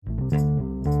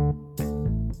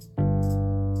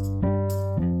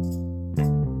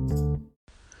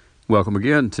Welcome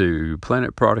again to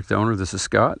Planet Product Owner. This is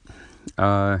Scott. First,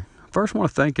 I want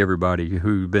to thank everybody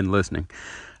who's been listening.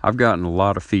 I've gotten a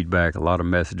lot of feedback, a lot of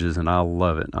messages, and I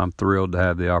love it. I'm thrilled to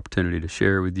have the opportunity to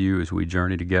share with you as we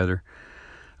journey together.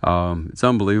 It's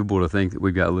unbelievable to think that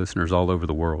we've got listeners all over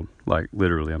the world. Like,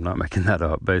 literally, I'm not making that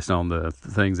up based on the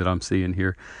things that I'm seeing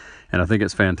here. And I think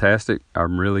it's fantastic.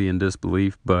 I'm really in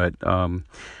disbelief, but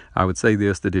I would say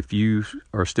this, that if you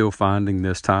are still finding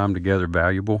this time together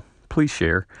valuable, please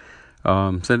share.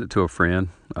 Send it to a friend.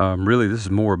 Really, this is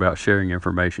more about sharing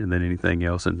information than anything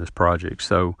else in this project.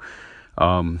 So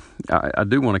I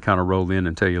do want to kind of roll in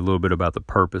and tell you a little bit about the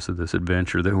purpose of this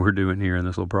adventure that we're doing here in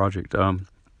this little project.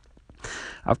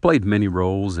 I've played many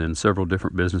roles in several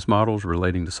different business models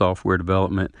relating to software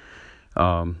development,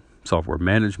 software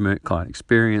management, client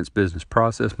experience, business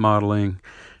process modeling.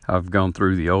 I've gone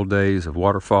through the old days of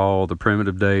waterfall, the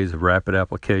primitive days of rapid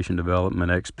application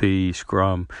development, XP,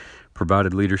 Scrum,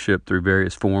 provided leadership through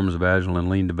various forms of agile and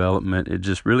lean development. It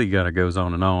just really kind of goes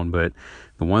on and on. But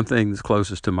the one thing that's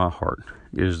closest to my heart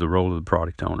is the role of the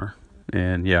product owner.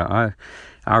 And yeah,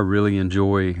 I really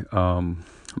enjoy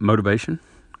motivation,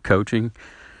 coaching,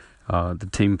 the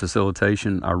team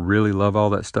facilitation. I really love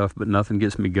all that stuff, but nothing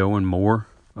gets me going more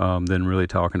than really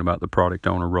talking about the product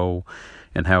owner role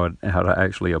and how to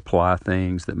actually apply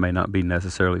things that may not be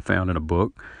necessarily found in a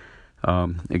book.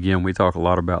 Again, we talk a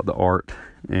lot about the art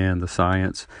and the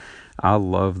science. I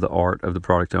love the art of the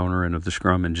product owner and of the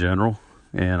Scrum in general,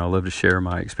 and I love to share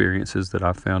my experiences that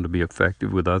I've found to be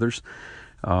effective with others.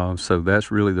 So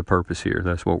that's really the purpose here.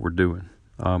 That's what we're doing.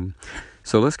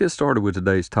 So let's get started with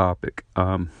today's topic.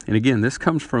 And again, this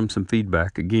comes from some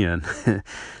feedback. Again,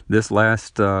 this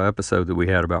last episode that we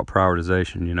had about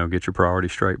prioritization, get your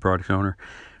priorities straight, product owner.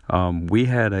 We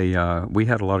had a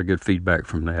lot of good feedback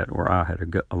from that, or I had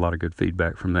a lot of good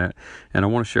feedback from that, and I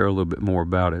want to share a little bit more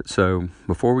about it. So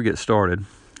before we get started,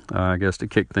 I guess to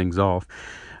kick things off,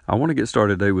 I want to get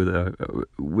started today with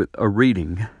a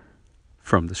reading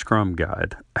from the Scrum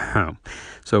Guide.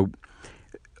 So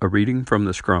a reading from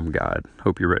the Scrum Guide.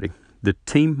 Hope you're ready. The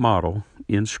team model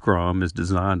in Scrum is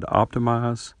designed to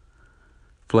optimize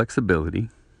flexibility,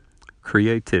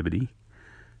 creativity,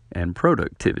 and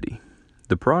productivity.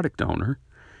 The product owner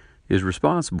is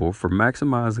responsible for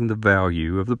maximizing the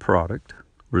value of the product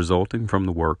resulting from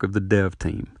the work of the dev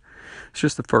team. It's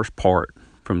just the first part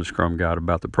from the Scrum Guide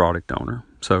about the product owner.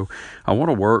 So I want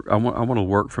to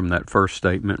work from that first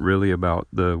statement really about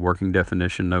the working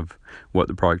definition of what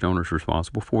the product owner is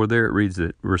responsible for. There it reads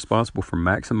that responsible for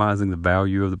maximizing the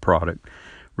value of the product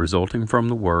resulting from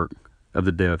the work of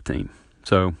the dev team.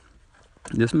 So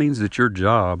this means that your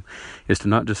job is to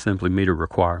not just simply meet a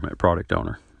requirement, product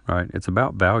owner, right? It's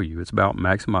about value. It's about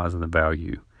maximizing the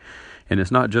value. And it's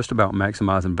not just about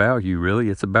maximizing value, really.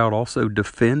 It's about also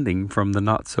defending from the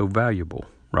not so valuable,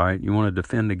 right? You want to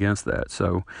defend against that.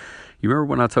 So you remember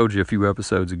when I told you a few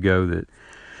episodes ago that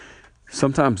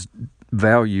sometimes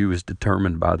value is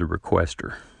determined by the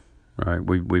requester, right?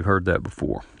 We've heard that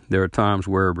before. There are times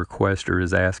where a requester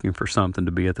is asking for something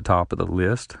to be at the top of the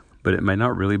list, but it may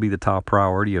not really be the top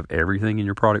priority of everything in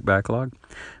your product backlog.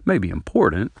 It may be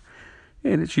important,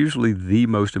 and it's usually the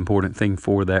most important thing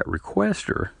for that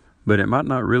requester, but it might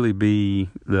not really be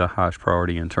the highest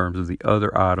priority in terms of the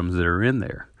other items that are in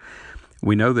there.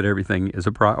 We know that everything is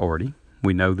a priority.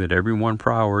 We know that everyone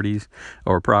prioritizes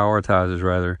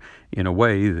in a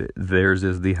way that theirs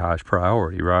is the highest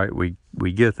priority, right? We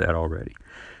get that already.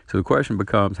 So the question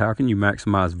becomes, how can you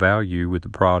maximize value with the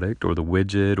product or the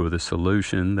widget or the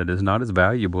solution that is not as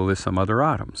valuable as some other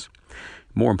items?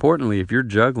 More importantly, if you're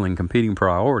juggling competing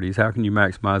priorities, how can you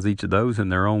maximize each of those in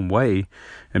their own way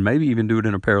and maybe even do it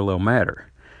in a parallel manner?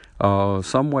 We're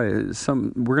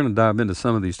going to dive into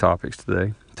some of these topics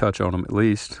today, touch on them at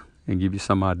least, and give you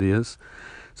some ideas.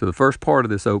 So the first part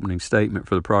of this opening statement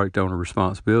for the product owner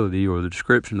responsibility, or the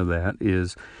description of that,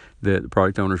 is that the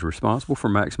product owner is responsible for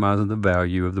maximizing the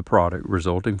value of the product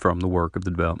resulting from the work of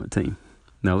the development team.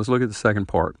 Now let's look at the second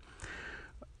part.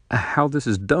 How this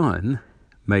is done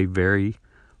may vary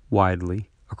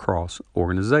widely across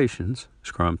organizations,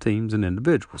 Scrum teams, and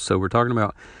individuals. So we're talking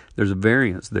about there's a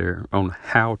variance there on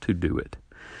how to do it.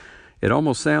 It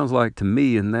almost sounds like to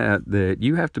me in that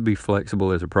you have to be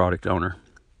flexible as a product owner.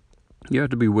 You have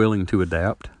to be willing to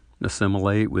adapt,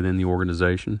 assimilate within the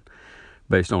organization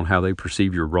based on how they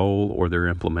perceive your role or their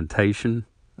implementation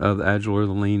of the Agile or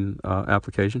the Lean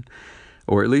application.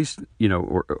 Or at least,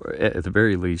 or at the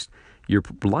very least, you're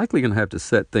likely going to have to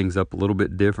set things up a little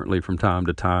bit differently from time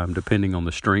to time, depending on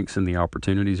the strengths and the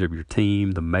opportunities of your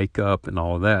team, the makeup, and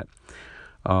all of that.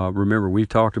 Remember, we've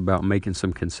talked about making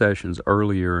some concessions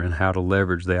earlier and how to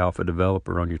leverage the alpha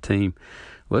developer on your team.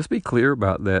 Let's be clear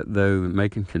about that, though,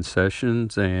 making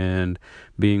concessions and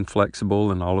being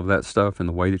flexible and all of that stuff and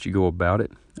the way that you go about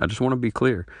it. I just want to be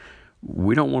clear.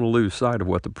 We don't want to lose sight of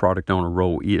what the product owner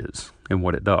role is and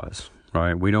what it does,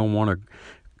 right? We don't want to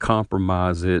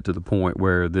compromise it to the point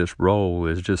where this role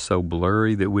is just so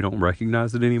blurry that we don't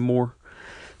recognize it anymore.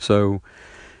 So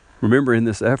remember, in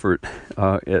this effort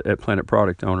at Planet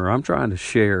Product Owner, I'm trying to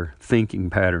share thinking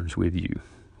patterns with you,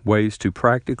 ways to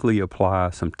practically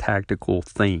apply some tactical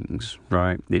things,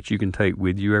 right, that you can take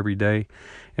with you every day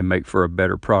and make for a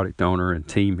better product owner and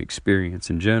team experience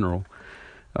in general.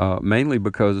 Mainly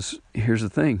because here's the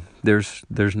thing: there's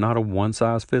not a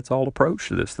one-size-fits-all approach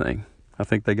to this thing. I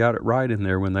think they got it right in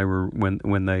there when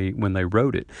they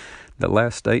wrote it. The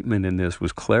last statement in this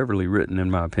was cleverly written, in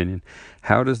my opinion.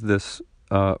 How does this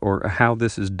how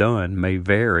this is done may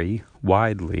vary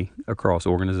widely across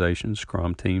organizations,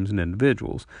 Scrum teams, and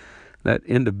individuals. That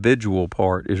individual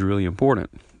part is really important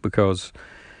because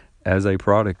as a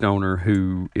product owner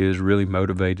who is really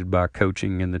motivated by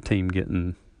coaching and the team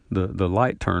getting the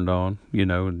light turned on,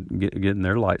 getting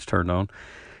their lights turned on,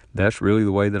 that's really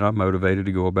the way that I'm motivated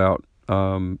to go about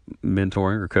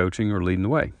mentoring or coaching or leading the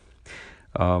way.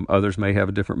 Others may have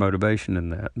a different motivation in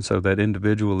that. And so that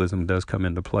individualism does come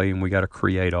into play, and we got to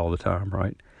create all the time,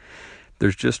 right?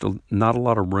 There's just not a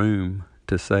lot of room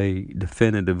to say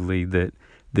definitively that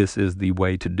this is the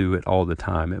way to do it all the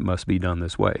time. It must be done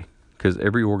this way, because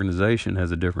every organization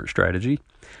has a different strategy,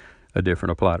 a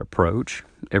different applied approach.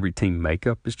 Every team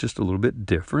makeup is just a little bit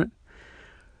different.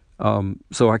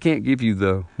 So I can't give you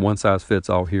the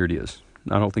one-size-fits-all, here it is.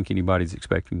 I don't think anybody's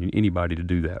expecting anybody to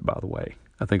do that, by the way.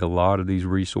 I think a lot of these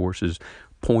resources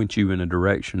point you in a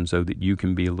direction so that you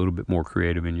can be a little bit more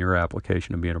creative in your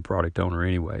application of being a product owner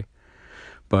anyway.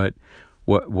 But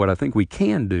what I think we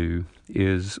can do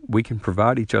is we can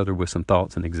provide each other with some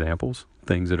thoughts and examples,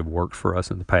 things that have worked for us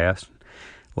in the past,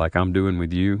 like I'm doing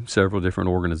with you, several different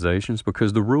organizations,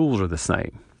 because the rules are the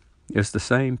same. It's the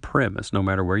same premise, no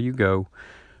matter where you go,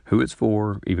 who it's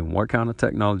for, even what kind of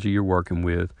technology you're working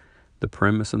with. The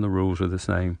premise and the rules are the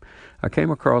same. I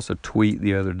came across a tweet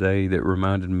the other day that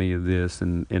reminded me of this,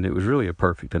 and it was really a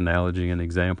perfect analogy and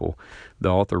example. The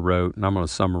author wrote, and I'm going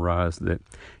to summarize, that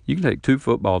you can take two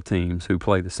football teams who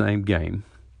play the same game.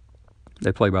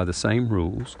 They play by the same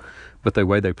rules, but the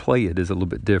way they play it is a little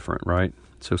bit different, right?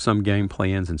 So some game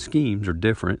plans and schemes are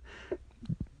different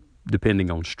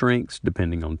depending on strengths,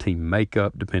 depending on team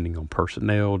makeup, depending on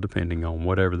personnel, depending on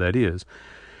whatever that is.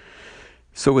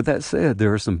 So with that said,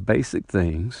 there are some basic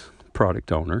things,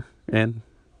 product owner and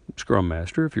Scrum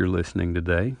Master, if you're listening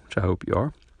today, which I hope you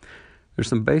are, there's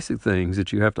some basic things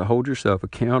that you have to hold yourself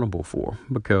accountable for,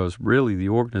 because really the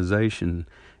organization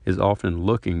is often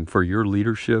looking for your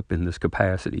leadership in this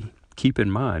capacity. Keep in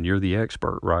mind, you're the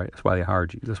expert, right? That's why they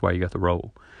hired you. That's why you got the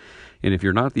role. And if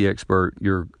you're not the expert,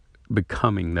 you're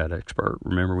becoming that expert.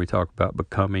 Remember, we talked about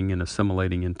becoming and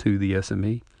assimilating into the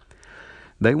SME.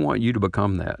 They want you to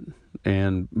become that.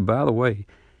 And by the way,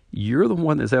 you're the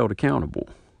one that's held accountable.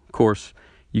 Of course,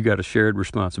 you got a shared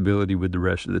responsibility with the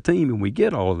rest of the team, and we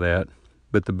get all of that.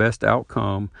 But the best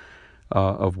outcome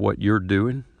of what you're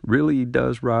doing really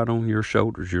does ride on your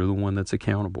shoulders. You're the one that's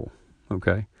accountable,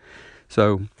 okay?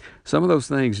 So some of those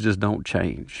things just don't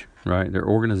change, right? They're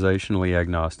organizationally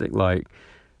agnostic. Like,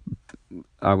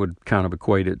 I would kind of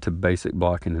equate it to basic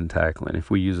blocking and tackling. If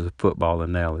we use a football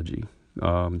analogy,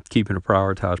 keeping a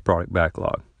prioritized product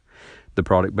backlog. The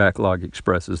product backlog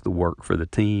expresses the work for the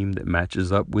team that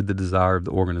matches up with the desire of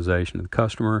the organization and the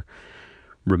customer.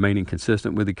 Remaining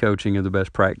consistent with the coaching of the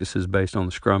best practices based on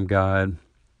the Scrum Guide.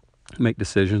 Make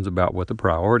decisions about what the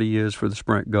priority is for the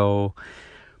sprint goal.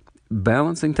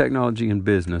 Balancing technology and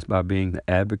business by being the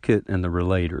advocate and the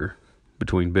relator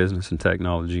between business and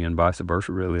technology, and vice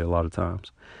versa, really, a lot of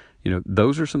times.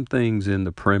 Those are some things in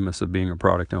the premise of being a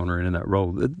product owner and in that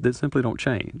role that simply don't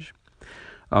change.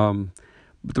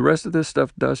 But the rest of this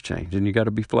stuff does change, and you got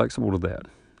to be flexible to that.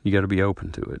 You got to be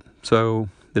open to it. So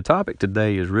the topic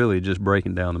today is really just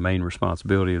breaking down the main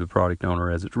responsibility of the product owner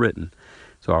as it's written.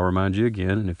 So I'll remind you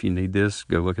again, and if you need this,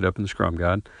 go look it up in the Scrum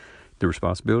Guide. The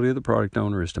responsibility of the product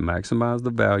owner is to maximize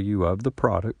the value of the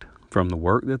product from the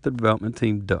work that the development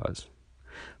team does.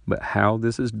 But how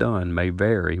this is done may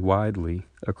vary widely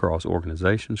across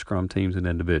organizations, Scrum teams, and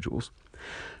individuals.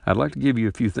 I'd like to give you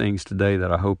a few things today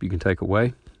that I hope you can take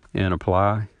away and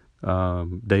apply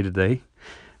day to day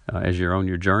as you're on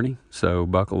your journey. So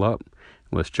buckle up.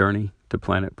 Let's journey to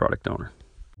Planet Product Owner.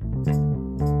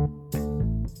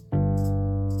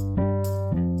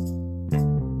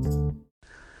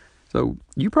 So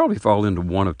you probably fall into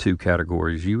one of two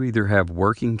categories. You either have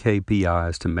working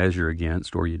KPIs to measure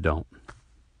against or you don't.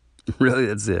 Really,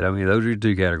 that's it. I mean, those are your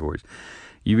two categories.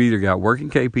 You've either got working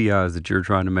KPIs that you're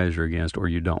trying to measure against or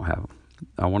you don't have them.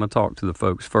 I want to talk to the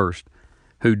folks first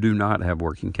who do not have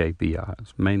working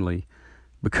KPIs, mainly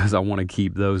because I want to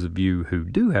keep those of you who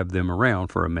do have them around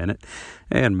for a minute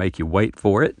and make you wait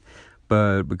for it,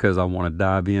 but because I want to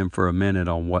dive in for a minute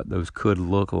on what those could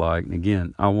look like. And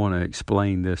again, I want to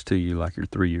explain this to you like you're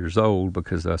 3 years old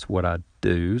because that's what I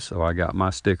do. So I got my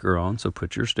sticker on, so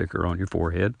put your sticker on your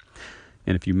forehead.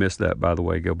 And if you missed that, by the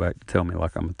way, go back to tell me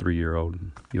like I'm a 3-year-old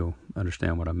and you'll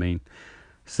understand what I mean.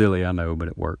 Silly, I know, but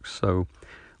it works. So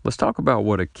let's talk about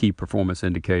what a key performance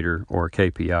indicator or a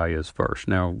KPI is first.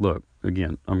 Now, look,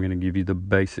 again, I'm going to give you the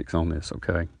basics on this,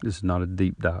 okay? This is not a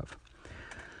deep dive,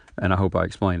 and I hope I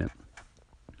explain it.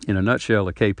 In a nutshell,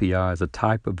 a KPI is a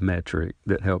type of metric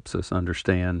that helps us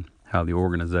understand how the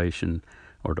organization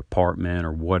or department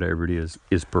or whatever it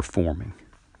is performing,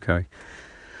 okay?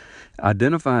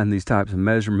 Identifying these types of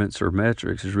measurements or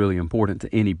metrics is really important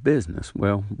to any business.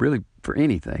 Well, really for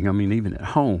anything. I mean, even at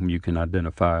home, you can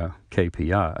identify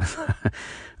KPIs.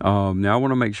 Now, I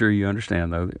want to make sure you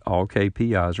understand, though, that all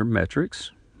KPIs are metrics,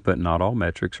 but not all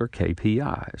metrics are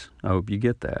KPIs. I hope you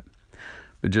get that.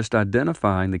 But just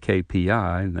identifying the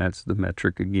KPI, and that's the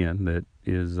metric, again, that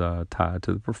is tied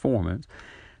to the performance,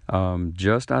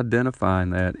 just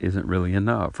identifying that isn't really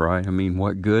enough, right? I mean,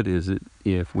 what good is it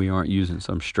if we aren't using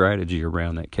some strategy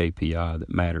around that KPI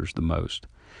that matters the most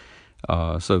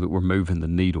so that we're moving the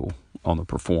needle on the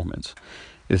performance?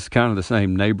 It's kind of the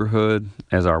same neighborhood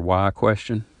as our why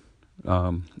question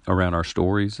around our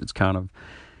stories. It's kind of,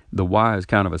 the why is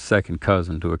kind of a second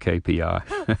cousin to a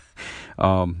KPI.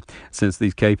 Since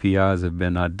these KPIs have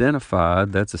been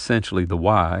identified, that's essentially the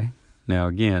why. Now,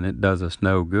 again, it does us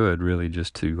no good really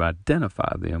just to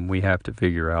identify them. We have to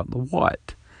figure out the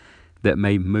what that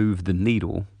may move the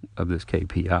needle of this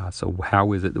KPI. So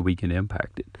how is it that we can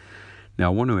impact it? Now,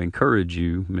 I want to encourage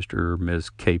you, Mr. or Ms.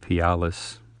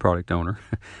 KPI-less product owner,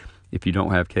 if you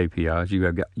don't have KPIs,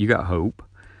 you got hope.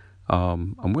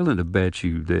 I'm willing to bet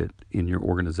you that in your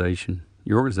organization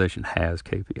has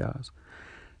KPIs.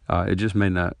 It just may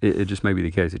be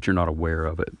the case that you're not aware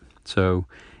of it. So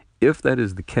if that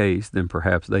is the case, then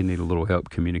perhaps they need a little help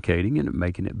communicating and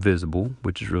making it visible,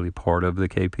 which is really part of the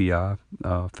KPI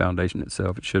foundation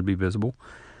itself. It should be visible.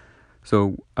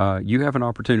 So you have an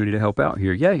opportunity to help out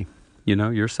here. Yay! You know,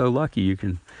 you're so lucky you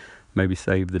can maybe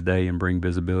save the day and bring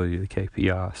visibility to the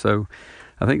KPI. So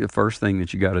I think the first thing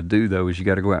that you got to do, though, is you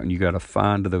got to go out and you got to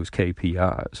find those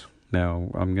KPIs. Now,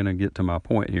 I'm going to get to my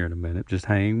point here in a minute. Just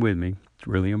hang with me. It's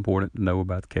really important to know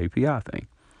about the KPI thing.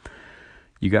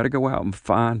 You got to go out and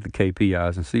find the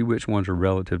KPIs and see which ones are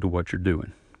relative to what you're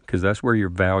doing, because that's where your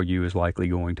value is likely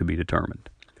going to be determined.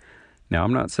 Now,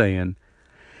 I'm not saying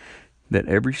that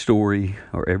every story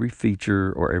or every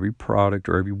feature or every product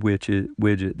or every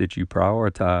widget that you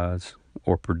prioritize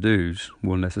or produce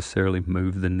will necessarily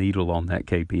move the needle on that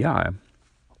KPI.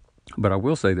 But I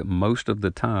will say that most of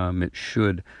the time it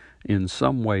should in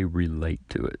some way relate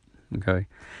to it, okay?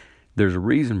 There's a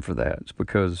reason for that. It's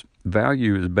because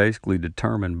value is basically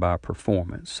determined by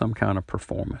performance, some kind of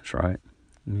performance, right?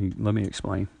 Let me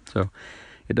explain. So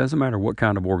it doesn't matter what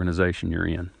kind of organization you're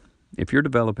in. If you're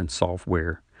developing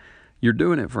software, you're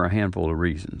doing it for a handful of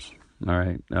reasons, all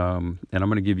right? And I'm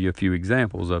going to give you a few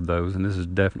examples of those, and this is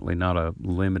definitely not a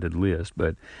limited list,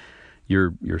 but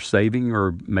you're saving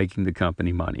or making the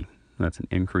company money. That's an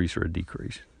increase or a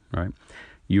decrease, right?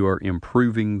 You are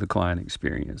improving the client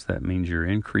experience. That means you're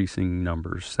increasing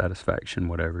numbers, satisfaction,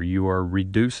 whatever. You are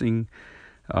reducing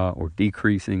or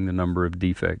decreasing the number of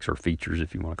defects or features,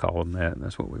 if you want to call them that.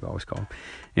 That's what we've always called them.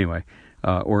 Anyway,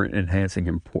 or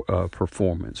enhancing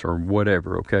performance or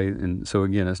whatever, okay? And so,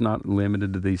 again, it's not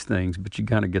limited to these things, but you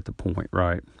kind of get the point,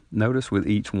 right? Notice with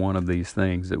each one of these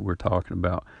things that we're talking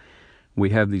about,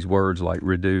 we have these words like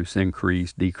reduce,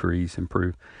 increase, decrease,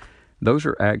 improve. Those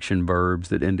are action verbs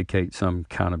that indicate some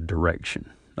kind of direction,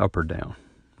 up or down,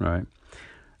 right?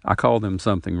 I call them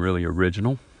something really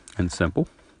original and simple.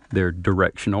 They're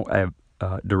directional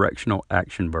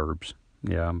action verbs.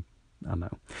 Yeah, I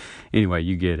know. Anyway,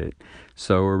 you get it.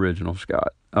 So original,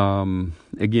 Scott.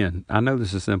 Again, I know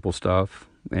this is simple stuff,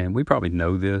 and we probably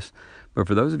know this, but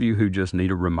for those of you who just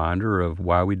need a reminder of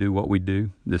why we do what we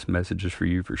do, this message is for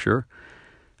you for sure.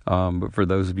 But for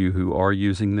those of you who are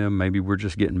using them, maybe we're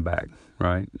just getting back,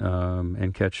 right?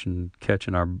 And catching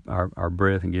our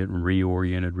breath and getting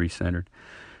reoriented, recentered.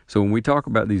 So when we talk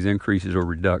about these increases or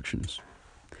reductions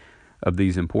of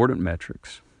these important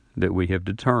metrics that we have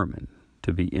determined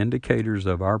to be indicators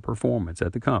of our performance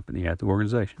at the company, at the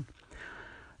organization,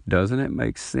 Doesn't it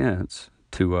make sense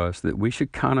to us that we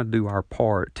should kind of do our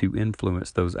part to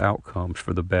influence those outcomes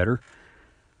for the better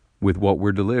with what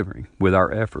we're delivering, with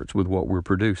our efforts, with what we're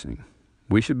producing?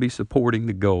 We should be supporting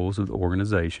the goals of the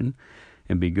organization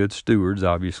and be good stewards,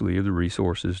 obviously, of the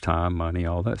resources, time, money,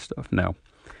 all that stuff. Now,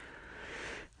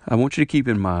 I want you to keep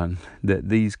in mind that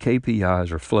these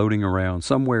KPIs are floating around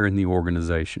somewhere in the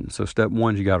organization. So step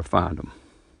one, you got to find them.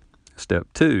 Step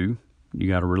two, you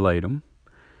got to relate them.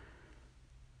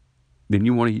 Then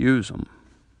you want to use them.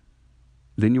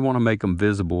 Then you want to make them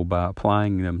visible by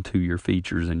applying them to your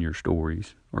features and your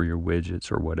stories or your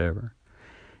widgets or whatever.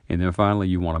 And then finally,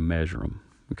 you want to measure them.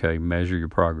 Okay, measure your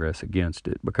progress against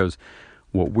it, because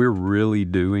what we're really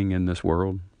doing in this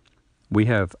world, we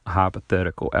have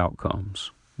hypothetical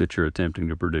outcomes that you're attempting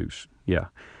to produce. Yeah,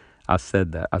 I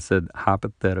said that. I said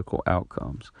hypothetical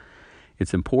outcomes.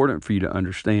 It's important for you to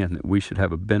understand that we should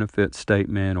have a benefit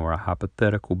statement or a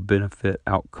hypothetical benefit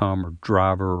outcome or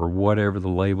driver or whatever the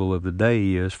label of the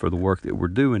day is for the work that we're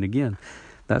doing. Again,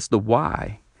 that's the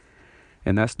why.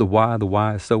 And that's the why. The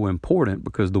why is so important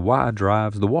because the why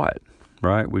drives the what,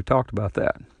 right? We've talked about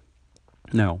that.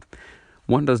 Now,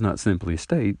 one does not simply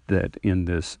state that in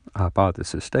this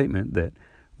hypothesis statement that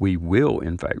we will,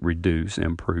 in fact, reduce,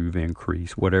 improve,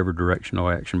 increase, whatever directional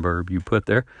action verb you put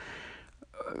there,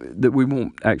 that we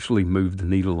won't actually move the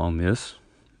needle on this,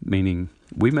 meaning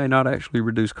we may not actually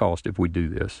reduce cost if we do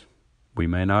this. We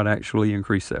may not actually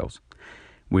increase sales.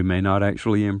 We may not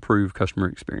actually improve customer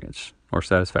experience or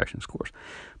satisfaction scores.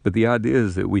 But the idea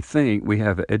is that we think we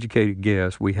have an educated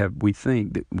guess. We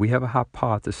think that we have a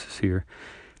hypothesis here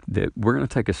that we're going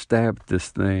to take a stab at this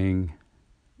thing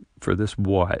for this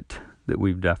what that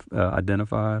we've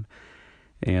identified,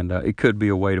 and it could be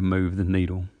a way to move the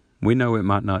needle. We know it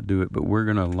might not do it, but we're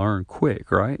going to learn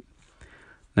quick, right?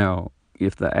 Now,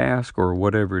 if the ask or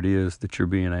whatever it is that you're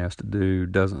being asked to do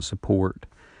doesn't support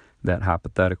that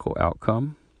hypothetical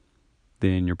outcome,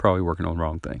 then you're probably working on the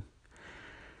wrong thing.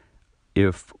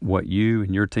 If what you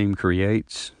and your team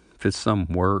creates, if it's some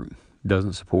work,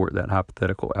 doesn't support that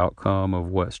hypothetical outcome of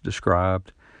what's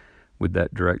described with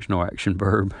that directional action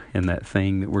verb and that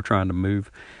thing that we're trying to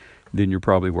move, then you're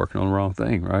probably working on the wrong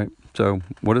thing, right? So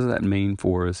what does that mean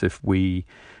for us if we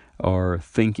are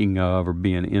thinking of or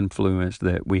being influenced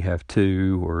that we have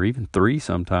 2 or even 3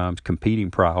 sometimes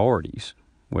competing priorities?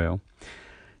 Well,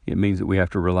 it means that we have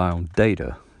to rely on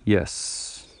data.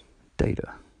 Yes,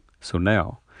 data. So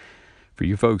now, for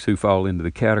you folks who fall into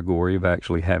the category of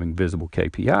actually having visible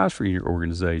KPIs for your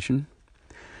organization,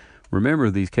 remember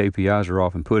these KPIs are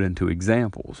often put into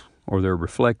examples or they're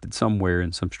reflected somewhere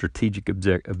in some strategic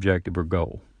objective or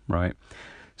goal, right?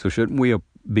 So shouldn't we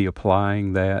be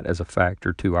applying that as a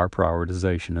factor to our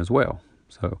prioritization as well?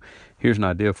 So here's an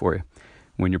idea for you.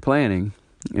 When you're planning,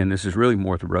 and this is really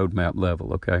more at the roadmap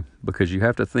level, okay, because you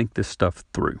have to think this stuff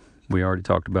through. We already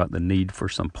talked about the need for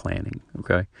some planning,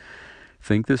 okay?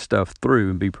 Think this stuff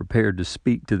through and be prepared to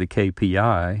speak to the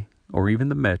KPI or even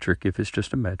the metric, if it's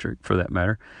just a metric for that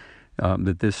matter,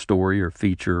 that this story or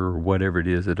feature or whatever it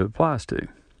is that it applies to.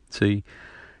 See,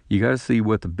 you got to see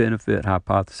what the benefit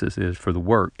hypothesis is for the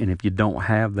work. And if you don't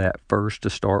have that first to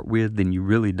start with, then you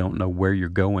really don't know where you're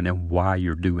going and why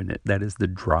you're doing it. That is the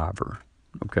driver,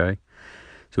 okay?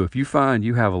 So if you find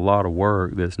you have a lot of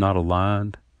work that's not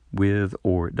aligned with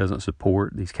or it doesn't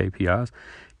support these KPIs,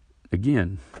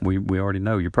 again, we already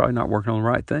know you're probably not working on the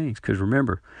right things, because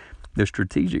remember, the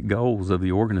strategic goals of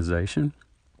the organization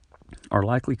are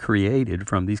likely created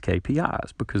from these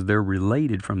KPIs because they're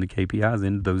related from the KPIs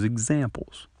into those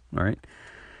examples. All right.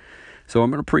 So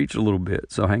I'm going to preach a little bit.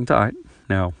 So hang tight.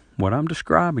 Now, what I'm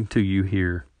describing to you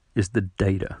here is the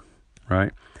data,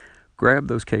 right? Grab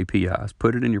those KPIs,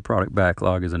 put it in your product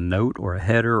backlog as a note or a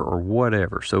header or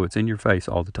whatever, so it's in your face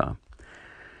all the time.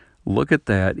 Look at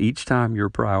that each time you're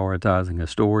prioritizing a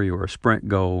story or a sprint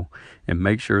goal and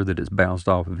make sure that it's bounced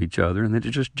off of each other and that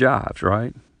it just jives,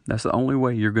 right? That's the only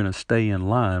way you're going to stay in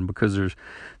line, because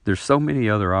there's so many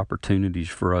other opportunities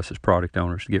for us as product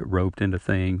owners to get roped into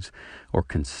things or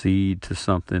concede to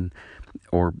something,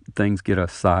 or things get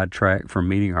us sidetracked from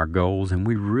meeting our goals, and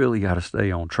we really got to stay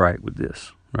on track with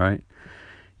this, right?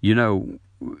 You know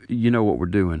what we're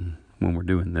doing when we're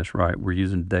doing this, right? We're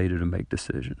using data to make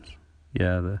decisions.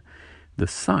 Yeah, the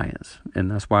science, and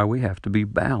that's why we have to be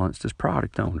balanced as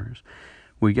product owners.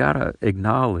 We got to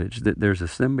acknowledge that there's a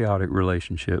symbiotic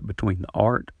relationship between the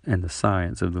art and the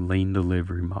science of the lean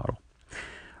delivery model.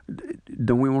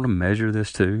 Don't we want to measure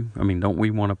this too? I mean, don't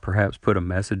we want to perhaps put a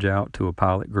message out to a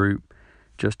pilot group,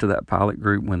 just to that pilot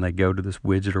group when they go to this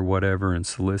widget or whatever and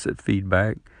solicit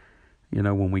feedback,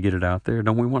 when we get it out there?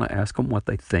 Don't we want to ask them what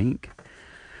they think?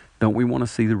 Don't we want to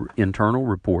see the internal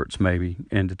reports maybe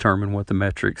and determine what the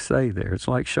metrics say there? It's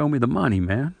like, show me the money,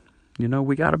 man.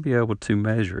 We got to be able to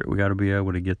measure it. We got to be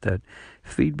able to get that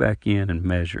feedback in and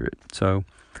measure it. So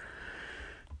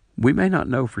we may not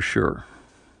know for sure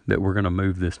that we're going to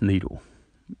move this needle.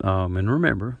 And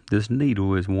remember, this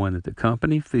needle is one that the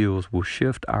company feels will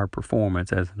shift our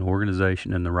performance as an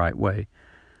organization in the right way.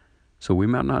 So we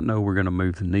might not know we're going to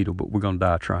move the needle, but we're going to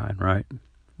die trying, right?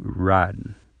 We're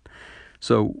riding.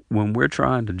 So when we're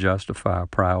trying to justify a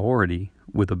priority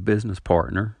with a business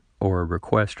partner or a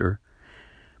requester,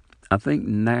 I think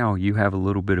now you have a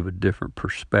little bit of a different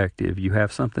perspective. You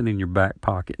have something in your back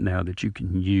pocket now that you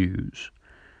can use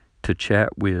to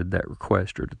chat with that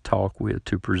requester, to talk with,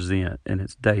 to present, and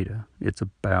it's data. It's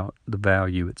about the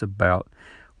value. It's about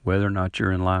whether or not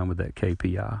you're in line with that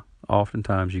KPI.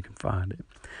 Oftentimes you can find it.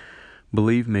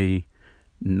 Believe me,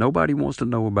 nobody wants to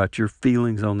know about your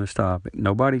feelings on this topic.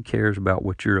 Nobody cares about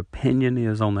what your opinion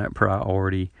is on that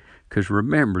priority, because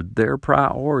remember, their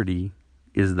priority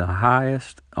is the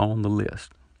highest on the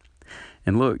list.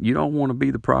 And look, you don't want to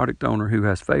be the product owner who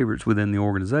has favorites within the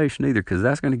organization either, because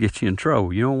that's going to get you in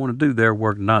trouble. You don't want to do their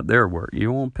work, not their work. You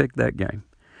don't want to pick that game.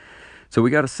 So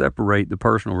we got to separate the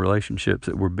personal relationships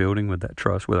that we're building with that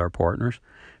trust with our partners.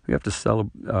 We have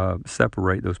to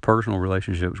separate those personal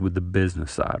relationships with the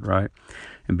business side, right?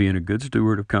 And being a good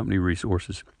steward of company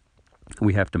resources,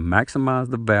 we have to maximize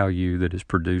the value that is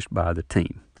produced by the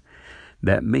team.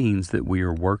 That means that we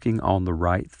are working on the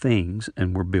right things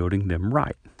and we're building them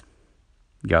right.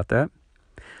 Got that?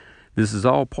 This is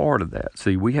all part of that.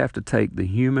 See, we have to take the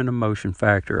human emotion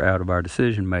factor out of our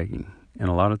decision making. And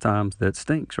a lot of times that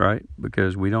stinks, right?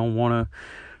 Because we don't want to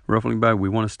ruffle anybody. We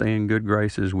want to stay in good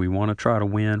graces. We want to try to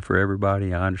win for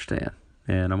everybody. I understand.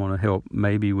 And I'm going to help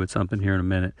maybe with something here in a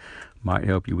minute. Might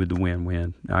help you with the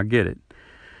win-win. I get it.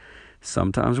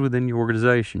 Sometimes within your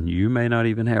organization, you may not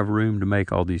even have room to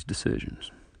make all these decisions.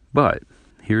 But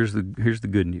here's the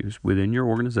good news. Within your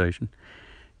organization,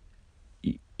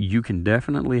 you can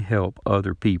definitely help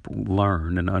other people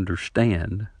learn and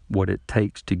understand what it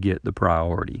takes to get the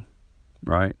priority,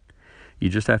 right? You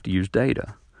just have to use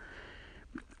data.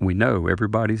 We know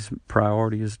everybody's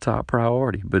priority is a top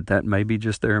priority, but that may be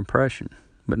just their impression.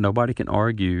 But nobody can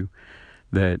argue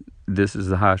that this is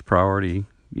the highest priority,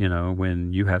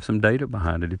 when you have some data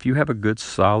behind it. If you have a good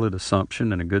solid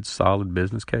assumption and a good solid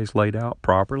business case laid out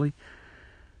properly,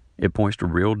 it points to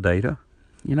real data.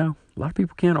 A lot of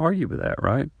people can't argue with that,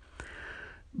 right?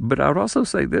 But I would also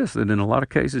say this, that in a lot of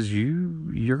cases,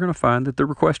 you're going to find that the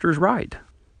requester is right.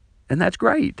 And that's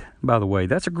great, by the way.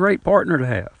 That's a great partner to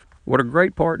have. What a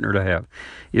great partner to have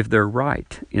if they're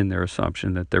right in their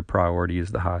assumption that their priority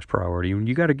is the highest priority. And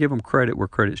you got to give them credit where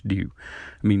credit's due.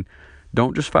 I mean,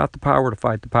 don't just fight the power to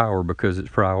fight the power because it's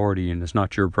priority and it's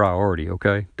not your priority,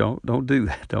 okay? Don't do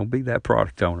that. Don't be that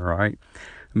product owner, all right?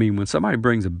 I mean, when somebody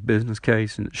brings a business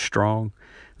case and it's strong,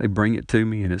 they bring it to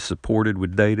me and it's supported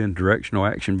with data and directional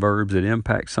action verbs that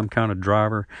impact some kind of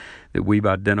driver that we've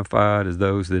identified as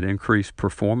those that increase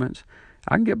performance,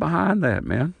 I can get behind that,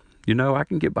 man. I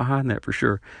can get behind that for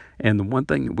sure. And the one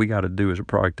thing that we got to do as a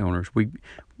product owners, we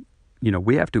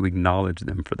have to acknowledge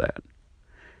them for that.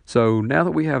 So now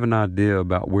that we have an idea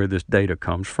about where this data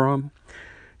comes from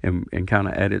and kind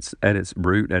of at its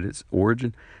root, at its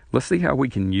origin, let's see how we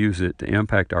can use it to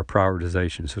impact our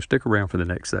prioritization. So stick around for the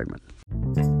next segment.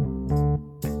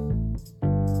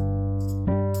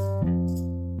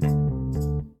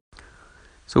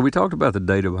 So we talked about the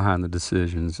data behind the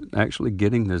decisions. Actually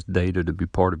getting this data to be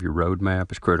part of your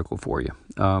roadmap is critical for you.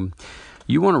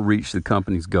 You want to reach the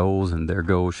company's goals, and their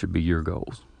goals should be your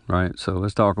goals, right? So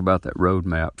let's talk about that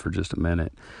roadmap for just a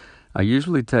minute. I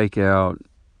usually take out,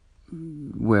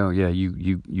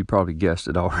 you probably guessed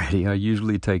it already. I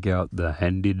usually take out the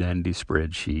handy-dandy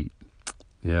spreadsheet.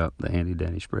 Yeah, the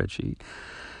handy-dandy spreadsheet.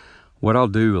 What I'll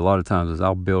do a lot of times is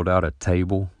I'll build out a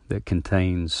table that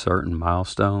contains certain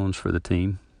milestones for the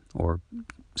team, or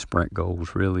sprint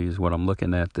goals really is what I'm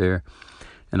looking at there.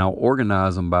 And I'll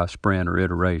organize them by sprint or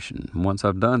iteration. Once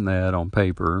I've done that on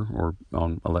paper or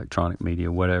on electronic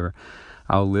media, whatever,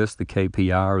 I'll list the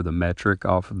KPI or the metric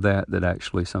off of that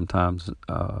actually sometimes,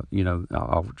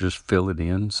 I'll just fill it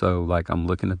in. So like I'm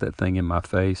looking at that thing in my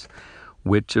face.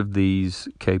 Which of these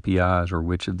KPIs or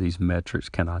which of these metrics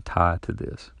can I tie to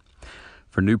this?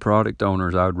 For new product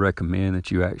owners, I would recommend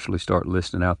that you actually start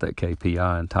listing out that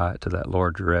KPI and tie it to that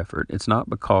larger effort. It's not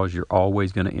because you're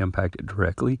always going to impact it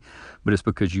directly, but it's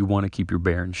because you want to keep your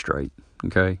bearings straight,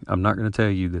 okay? I'm not going to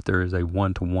tell you that there is a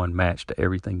one-to-one match to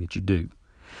everything that you do,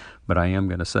 but I am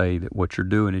going to say that what you're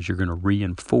doing is you're going to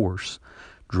reinforce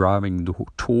driving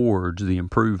towards the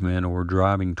improvement or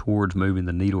driving towards moving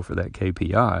the needle for that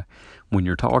KPI when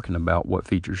you're talking about what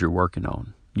features you're working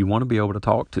on. You want to be able to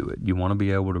talk to it. You want to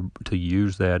be able to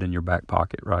use that in your back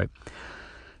pocket, right?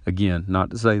 Again, not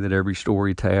to say that every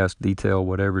story, task, detail,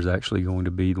 whatever is actually going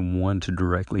to be the one to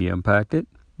directly impact it,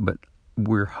 but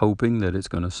we're hoping that it's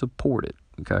going to support it,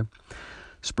 okay?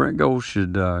 Sprint goals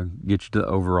should get you to the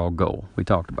overall goal. We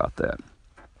talked about that.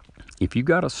 If you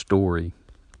got a story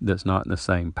that's not in the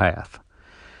same path,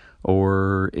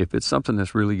 or if it's something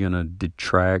that's really going to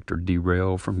detract or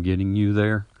derail from getting you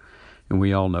there, and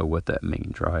we all know what that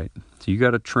means, right? So you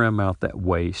got to trim out that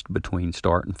waste between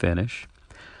start and finish,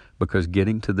 because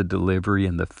getting to the delivery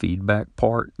and the feedback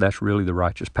part, that's really the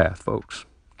righteous path, folks,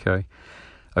 okay?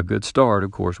 A good start,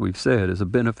 of course, we've said, is a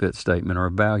benefit statement or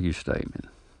a value statement.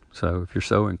 So if you're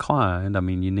so inclined,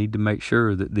 you need to make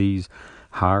sure that these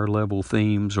higher level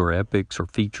themes or epics or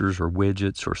features or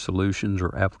widgets or solutions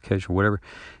or application or whatever,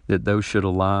 that those should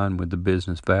align with the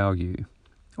business value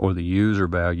or the user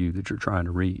value that you're trying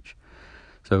to reach.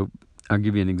 So I'll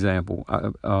give you an example.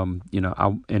 And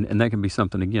that can be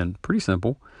something, again, pretty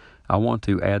simple. I want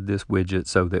to add this widget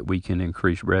so that we can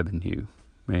increase revenue.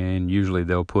 And usually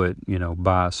they'll put,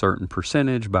 by a certain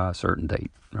percentage, by a certain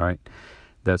date, right?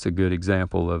 That's a good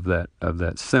example of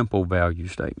that simple value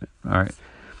statement. All right.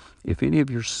 If any of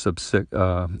your subsequent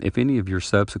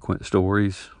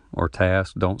stories or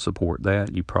tasks don't support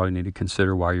that, you probably need to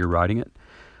consider why you're writing it,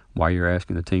 why you're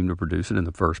asking the team to produce it in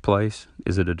the first place.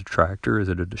 Is it a detractor? Is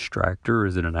it a distractor?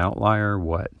 Is it an outlier?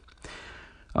 What?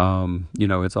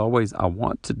 It's always, I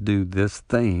want to do this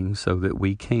thing so that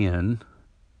we can,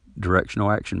 directional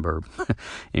action verb,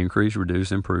 increase,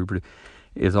 reduce, improve,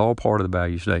 is all part of the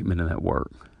value statement in that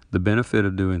work. The benefit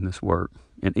of doing this work,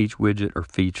 and each widget or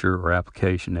feature or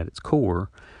application at its core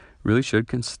really should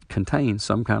contain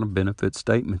some kind of benefit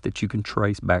statement that you can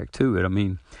trace back to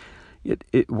it.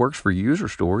 It works for user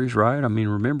stories, right?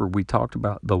 Remember we talked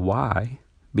about the why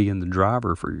being the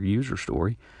driver for your user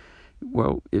story.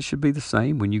 Well, it should be the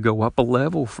same when you go up a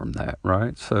level from that,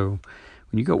 right? So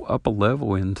when you go up a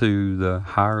level into the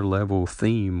higher level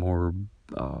theme or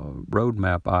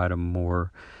roadmap item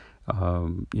or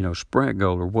sprint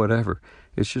goal or whatever,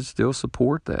 it should still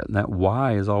support that. And that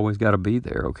why has always got to be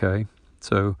there, okay?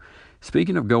 So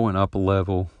speaking of going up a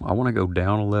level, I want to go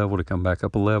down a level to come back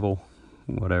up a level,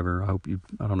 whatever. I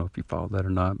don't know if you followed that or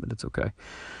not, but it's okay.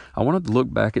 I wanted to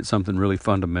look back at something really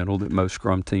fundamental that most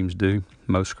Scrum teams do.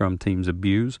 Most Scrum teams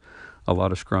abuse. A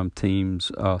lot of Scrum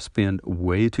teams spend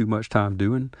way too much time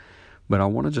doing. But I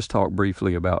want to just talk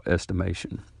briefly about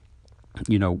estimation.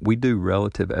 We do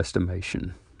relative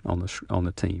estimation on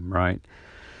the team, right?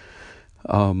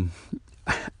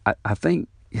 I think,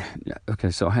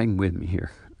 okay, so hang with me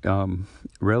here.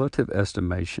 Relative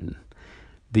estimation.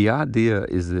 The idea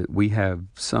is that we have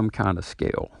some kind of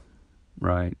scale,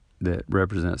 right, that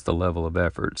represents the level of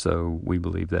effort. So we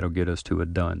believe that'll get us to a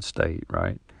done state,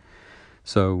 right?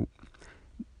 So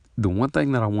the one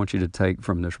thing that I want you to take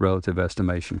from this relative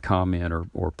estimation comment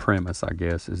or premise, I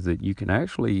guess, is that you can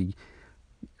actually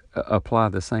apply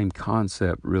the same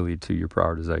concept really to your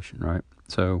prioritization, right?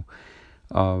 So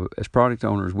as product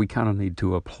owners, we kind of need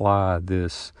to apply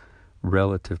this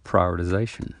relative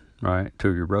prioritization, right,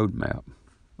 to your roadmap.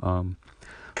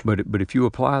 But if you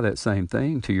apply that same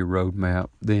thing to your roadmap,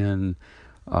 then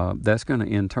that's going to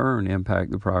in turn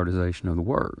impact the prioritization of the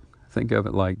work. Think of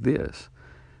it like this.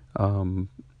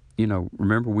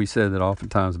 Remember we said that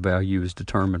oftentimes value is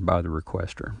determined by the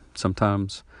requester.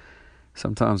 Sometimes,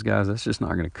 guys, that's just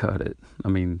not going to cut it.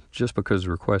 Just because the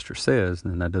requester says,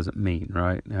 then that doesn't mean,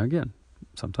 right? Now, again,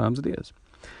 sometimes it is.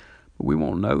 But we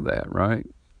won't know that, right?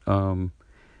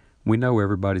 We know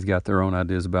everybody's got their own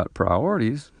ideas about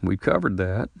priorities. We've covered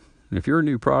that. And if you're a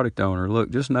new product owner,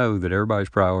 look, just know that everybody's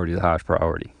priority is the highest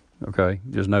priority, okay?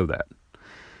 Just know that.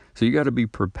 So you got to be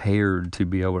prepared to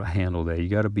be able to handle that. You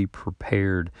got to be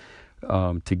prepared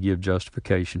to give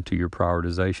justification to your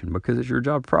prioritization because it's your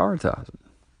job to prioritize it,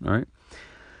 all right?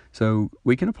 So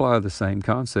we can apply the same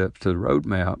concepts to the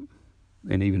roadmap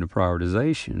and even the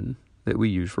prioritization that we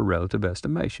use for relative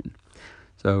estimation.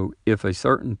 So if a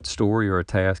certain story or a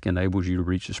task enables you to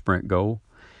reach a sprint goal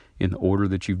in the order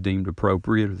that you've deemed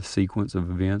appropriate or the sequence of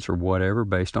events or whatever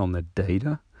based on the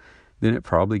data, then it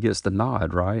probably gets the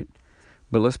nod, right?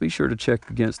 But let's be sure to check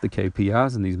against the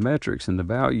KPIs and these metrics and the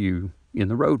value in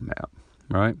the roadmap,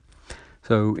 right?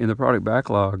 So in the product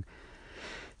backlog,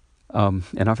 and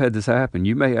I've had this happen,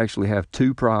 you may actually have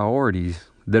two priorities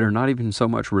that are not even so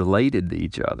much related to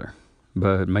each other,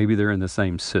 but maybe they're in the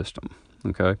same system,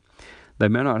 okay? They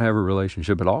may not have a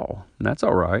relationship at all, and that's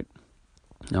all right.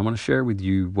 I'm going to share with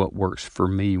you what works for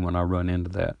me when I run into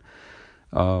that.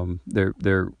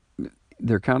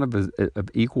 They're kind of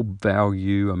equal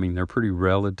value. I mean, they're pretty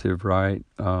relative, right?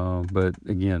 But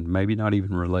again, maybe not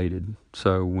even related.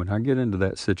 So when I get into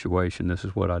that situation, this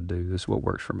is what I do. This is what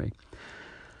works for me.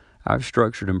 I've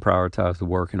structured and prioritized the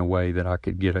work in a way that I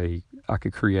could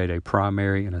create a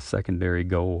primary and a secondary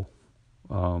goal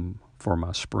for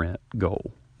my sprint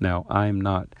goal. Now, I am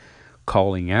not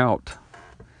calling out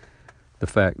the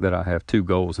fact that I have two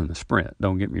goals in the sprint.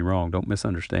 Don't get me wrong. Don't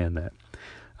misunderstand that.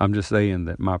 I'm just saying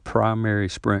that my primary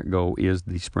sprint goal is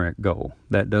the sprint goal.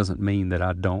 That doesn't mean that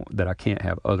I can't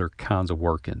have other kinds of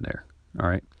work in there. All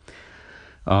right.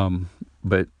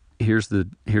 But here's the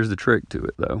trick to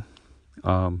it though.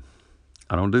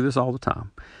 I don't do this all the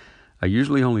time. I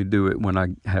usually only do it when I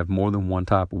have more than one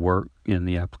type of work in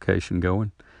the application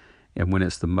going, and when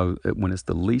it's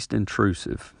the least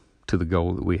intrusive to the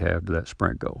goal that we have, to that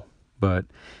sprint goal. But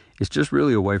it's just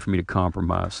really a way for me to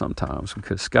compromise sometimes,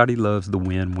 because Scotty loves the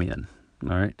win-win.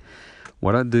 All right.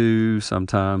 What I do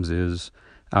sometimes is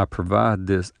I provide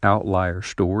this outlier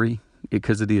story,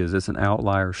 because it's an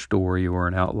outlier story or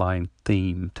an outlying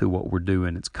theme to what we're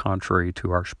doing. It's contrary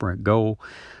to our sprint goal,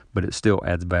 but it still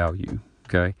adds value.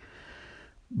 Okay.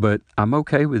 But I'm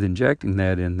okay with injecting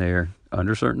that in there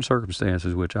under certain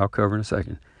circumstances, which I'll cover in a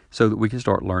second, so that we can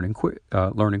start learning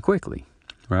quickly.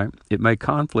 Right? It may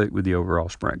conflict with the overall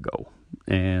sprint goal.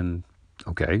 And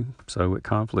okay, so it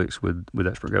conflicts with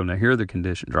that sprint goal. Now here are the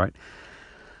conditions, right?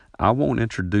 I won't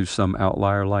introduce some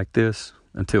outlier like this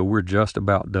until we're just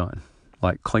about done,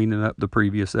 like cleaning up the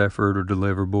previous effort or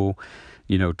deliverable,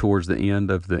 towards the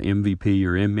end of the MVP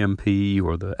or MMP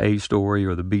or the A story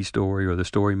or the B story or the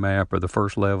story map or the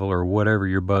first level or whatever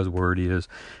your buzzword is.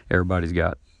 Everybody's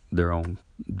got their own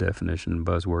definition and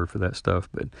buzzword for that stuff,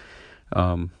 but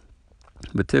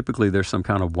typically there's some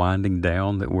kind of winding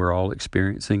down that we're all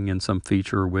experiencing in some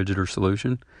feature or widget or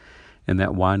solution. And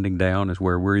that winding down is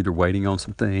where we're either waiting on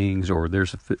some things, or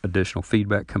there's additional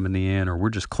feedback coming in, or we're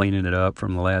just cleaning it up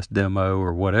from the last demo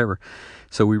or whatever.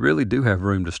 So we really do have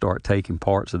room to start taking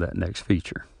parts of that next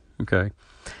feature. Okay.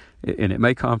 And it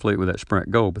may conflict with that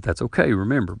sprint goal, but that's okay.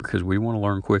 Remember, because we want to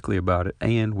learn quickly about it,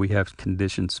 and we have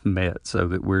conditions met so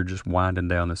that we're just winding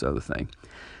down this other thing.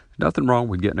 Nothing wrong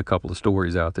with getting a couple of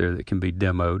stories out there that can be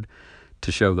demoed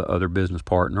to show the other business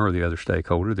partner or the other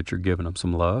stakeholder that you're giving them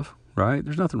some love, right?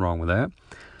 There's nothing wrong with that.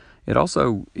 It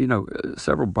also,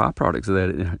 several byproducts of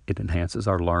that, it enhances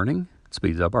our learning, it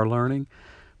speeds up our learning,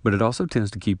 but it also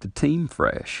tends to keep the team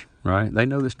fresh, right? They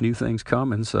know this new thing's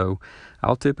coming, so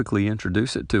I'll typically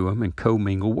introduce it to them and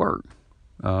co-mingle work.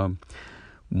 One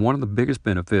of the biggest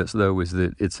benefits, though, is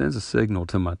that it sends a signal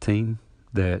to my team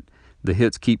that the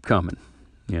hits keep coming.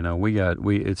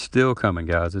 It's still coming,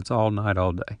 guys. It's all night,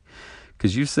 all day.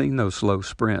 Because you've seen those slow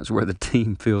sprints where the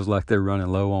team feels like they're running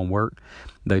low on work.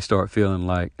 They start feeling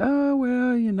like, oh,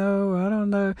 well, I don't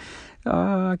know.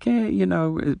 I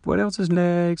can't, what else is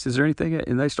next? Is there anything?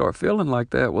 And they start feeling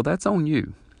like that. Well, that's on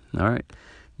you. All right.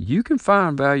 You can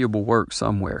find valuable work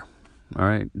somewhere. All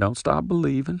right. Don't stop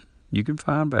believing. You can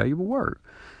find valuable work.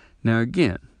 Now,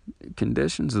 again,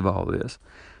 conditions of all this,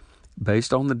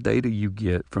 based on the data you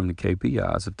get from the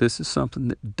KPIs, if this is something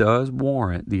that does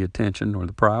warrant the attention or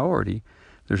the priority,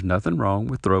 there's nothing wrong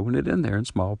with throwing it in there in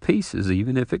small pieces,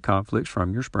 even if it conflicts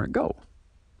from your sprint goal.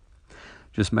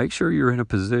 Just make sure you're in a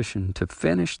position to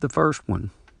finish the first one,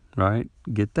 right?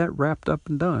 Get that wrapped up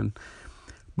and done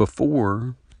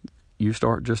before you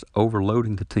start just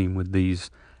overloading the team with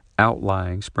these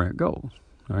outlying sprint goals,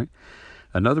 right?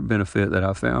 Another benefit that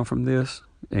I found from this,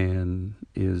 and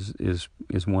is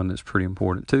one that's pretty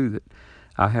important too, that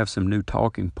I have some new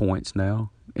talking points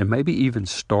now, and maybe even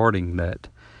starting that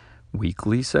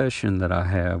weekly session that I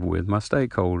have with my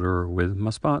stakeholder, with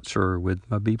my sponsor, with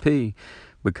my BP,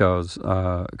 because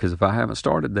if I haven't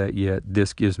started that yet,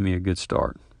 this gives me a good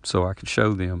start, so I can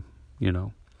show them,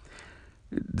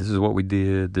 this is what we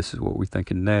did, this is what we're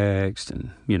thinking next,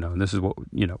 and and this is what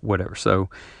whatever. So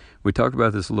we talked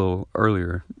about this a little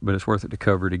earlier, but it's worth it to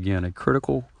cover it again. A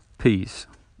critical piece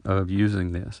of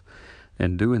using this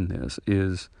and doing this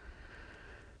is,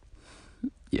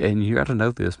 and you got to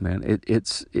know this, man,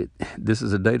 this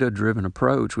is a data-driven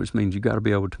approach, which means you got to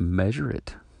be able to measure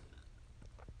it.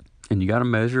 And you got to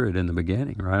measure it in the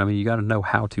beginning, right? I mean, you got to know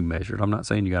how to measure it. I'm not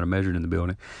saying you got to measure it in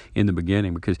the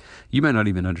beginning, because you may not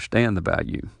even understand the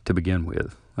value to begin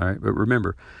with, all right? But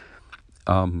remember,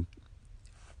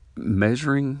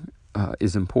 measuring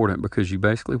is important, because you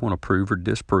basically want to prove or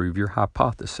disprove your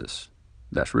hypothesis.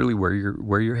 That's really where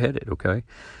you're headed, okay?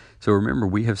 So remember,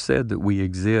 we have said that we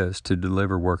exist to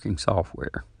deliver working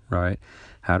software, right?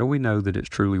 How do we know that it's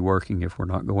truly working if we're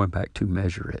not going back to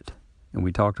measure it? And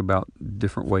we talked about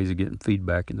different ways of getting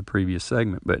feedback in the previous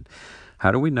segment, but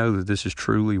how do we know that this is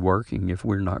truly working if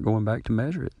we're not going back to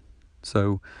measure it?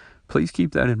 So please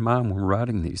keep that in mind when we're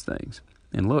writing these things.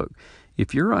 And look,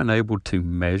 if you're unable to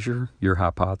measure your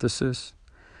hypothesis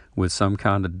with some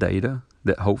kind of data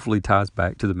that hopefully ties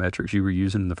back to the metrics you were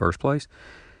using in the first place,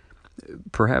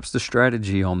 perhaps the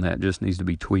strategy on that just needs to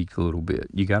be tweaked a little bit.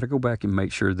 You got to go back and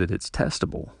make sure that it's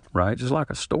testable, right? Just like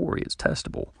a story, it's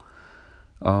testable.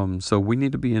 So we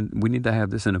need to have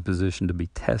this in a position to be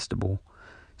testable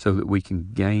so that we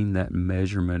can gain that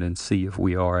measurement and see if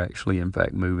we are actually, in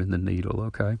fact, moving the needle,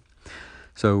 okay?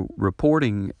 So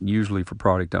reporting, usually for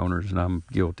product owners, and I'm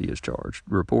guilty as charged,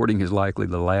 reporting is likely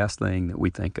the last thing that we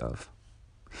think of.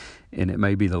 And it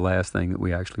may be the last thing that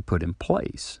we actually put in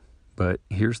place. But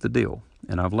here's the deal,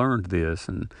 and I've learned this,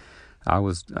 and I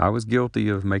was guilty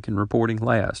of making reporting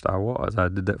last. I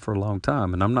did that for a long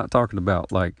time, and I'm not talking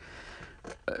about like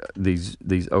these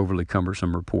overly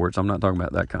cumbersome reports. I'm not talking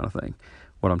about that kind of thing.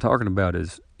 What I'm talking about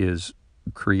is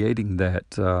creating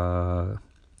that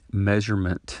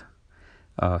measurement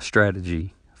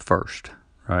strategy first,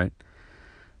 right?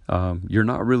 You're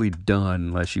not really done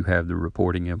unless you have the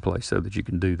reporting in place so that you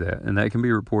can do that. And that can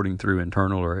be reporting through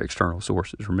internal or external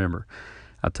sources. Remember,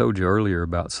 I told you earlier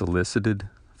about solicited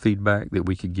feedback that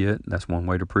we could get. That's one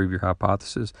way to prove your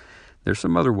hypothesis. There's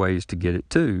some other ways to get it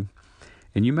too.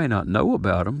 And you may not know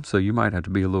about them, so you might have to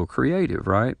be a little creative,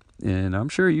 right? And I'm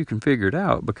sure you can figure it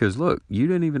out because, look, some of you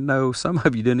didn't even know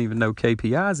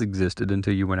KPIs existed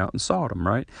until you went out and saw them,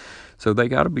 right? So they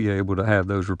got to be able to have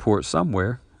those reports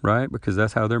somewhere, right? Because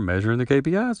that's how they're measuring the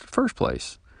KPIs in the first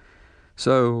place.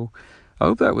 So I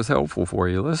hope that was helpful for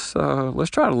you. Let's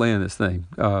try to land this thing.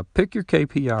 Pick your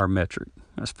KPI metric.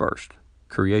 That's first.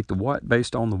 Create the what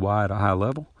based on the why at a high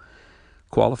level.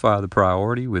 Qualify the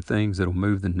priority with things that will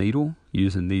move the needle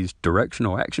using these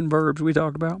directional action verbs we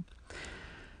talked about.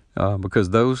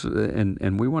 Because those,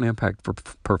 and we want to impact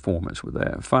performance with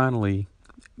that. Finally,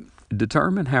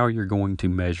 determine how you're going to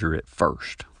measure it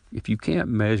first. If you can't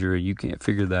measure it, you can't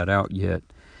figure that out yet,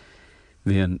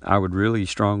 then I would really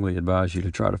strongly advise you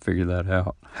to try to figure that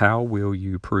out. How will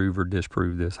you prove or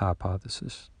disprove this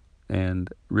hypothesis? And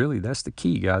really, that's the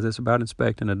key, guys. It's about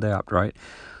inspect and adapt, right?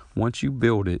 Once you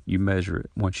build it, you measure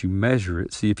it. Once you measure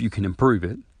it, see if you can improve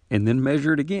it, and then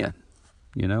measure it again,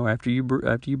 after you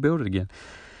build it again.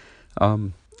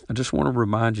 I just want to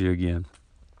remind you again,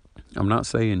 I'm not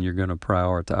saying you're going to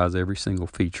prioritize every single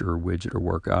feature or widget or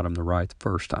work item the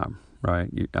first time, right?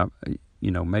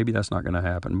 Maybe that's not going to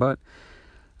happen, but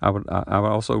I would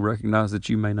also recognize that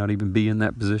you may not even be in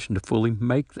that position to fully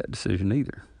make that decision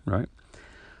either, right?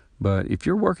 But if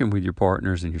you're working with your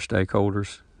partners and your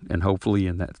stakeholders, and hopefully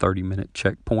in that 30-minute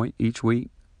checkpoint each week,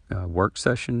 work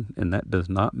session, and that does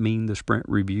not mean the sprint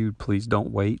review. Please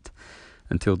don't wait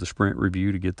until the sprint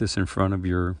review to get this in front of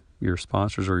your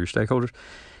sponsors or your stakeholders.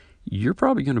 You're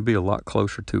probably going to be a lot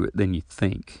closer to it than you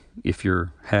think if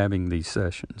you're having these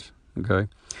sessions, okay?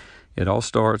 It all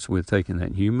starts with taking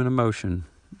that human emotion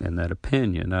and that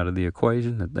opinion out of the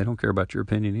equation. That they don't care about your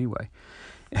opinion anyway,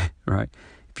 right?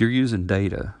 If you're using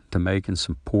data to make and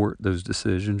support those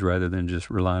decisions rather than just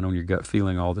relying on your gut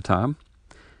feeling all the time,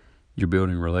 you're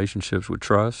building relationships with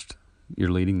trust,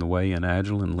 you're leading the way in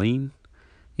agile and lean,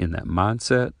 in that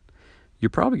mindset, you're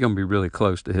probably going to be really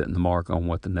close to hitting the mark on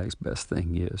what the next best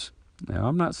thing is. Now,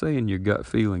 I'm not saying your gut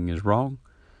feeling is wrong.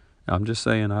 I'm just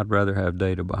saying I'd rather have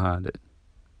data behind it.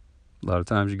 A lot of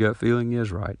times your gut feeling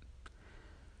is right,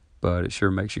 but it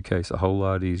sure makes your case a whole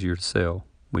lot easier to sell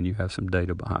when you have some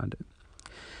data behind it.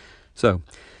 So,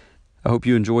 I hope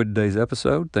you enjoyed today's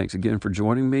episode. Thanks again for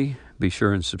joining me. Be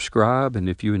sure and subscribe. And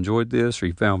if you enjoyed this or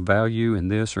you found value in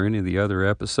this or any of the other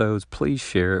episodes, please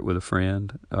share it with a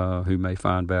friend who may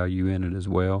find value in it as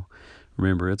well.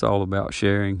 Remember, it's all about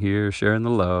sharing here, sharing the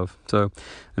love. So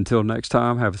until next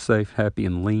time, have a safe, happy,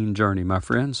 and lean journey, my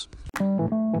friends.